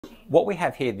What we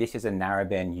have here, this is a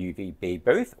narrowband UVB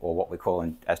booth, or what we call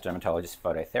as dermatologists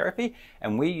phototherapy,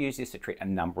 and we use this to treat a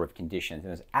number of conditions,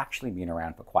 and it's actually been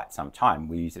around for quite some time.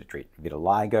 We use it to treat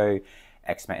vitiligo,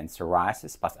 eczema and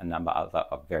psoriasis, plus a number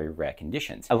of very rare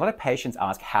conditions. A lot of patients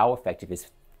ask how effective is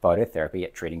phototherapy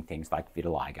at treating things like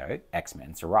vitiligo, eczema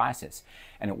and psoriasis,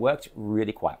 and it works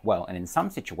really quite well, and in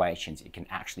some situations it can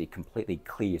actually completely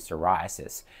clear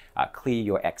psoriasis, clear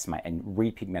your eczema and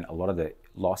repigment a lot of the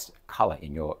lost color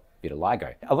in your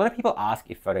vitiligo. A lot of people ask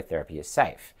if phototherapy is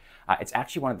safe. It's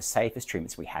actually one of the safest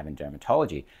treatments we have in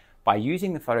dermatology. By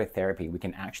using the phototherapy, we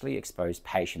can actually expose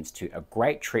patients to a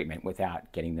great treatment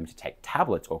without getting them to take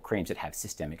tablets or creams that have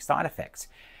systemic side effects.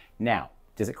 Now,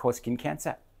 does it cause skin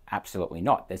cancer? Absolutely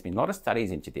not. There's been a lot of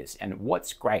studies into this, and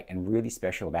what's great and really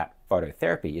special about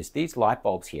phototherapy is these light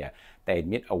bulbs here, they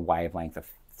emit a wavelength of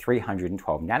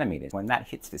 312 nanometers. When that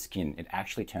hits the skin, it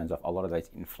actually turns off a lot of those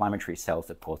inflammatory cells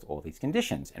that cause all these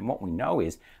conditions. And what we know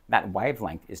is that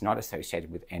wavelength is not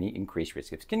associated with any increased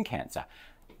risk of skin cancer.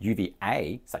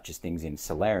 UVA, such as things in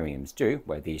solariums do,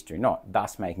 where these do not,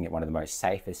 thus making it one of the most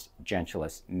safest,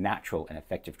 gentlest, natural and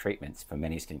effective treatments for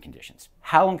many skin conditions.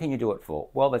 How long can you do it for?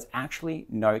 Well, there's actually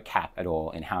no cap at all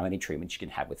in how many treatments you can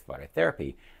have with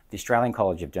phototherapy. The Australian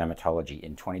College of Dermatology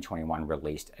in 2021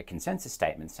 released a consensus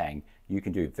statement saying you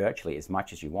can do virtually as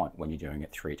much as you want when you're doing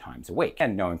it 3 times a week,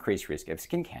 and no increased risk of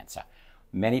skin cancer.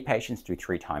 Many patients do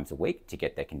 3 times a week to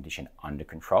get their condition under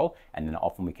control, and then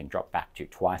often we can drop back to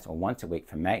twice or once a week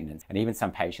for maintenance. And even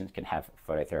some patients can have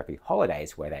phototherapy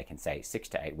holidays where they can say 6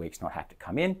 to 8 weeks not have to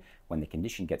come in. When the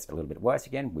condition gets a little bit worse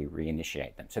again, we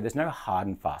reinitiate them. So there's no hard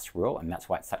and fast rule, and that's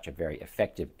why it's such a very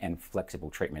effective and flexible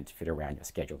treatment to fit around your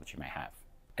schedule that you may have.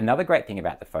 Another great thing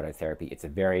about the phototherapy, it's a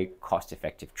very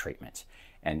cost-effective treatment,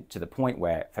 and to the point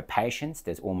where for patients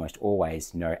there's almost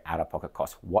always no out-of-pocket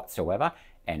cost whatsoever,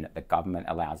 and the government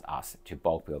allows us to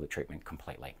bulk bill the treatment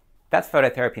completely. That's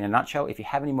phototherapy in a nutshell. If you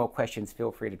have any more questions,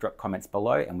 feel free to drop comments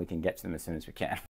below and we can get to them as soon as we can.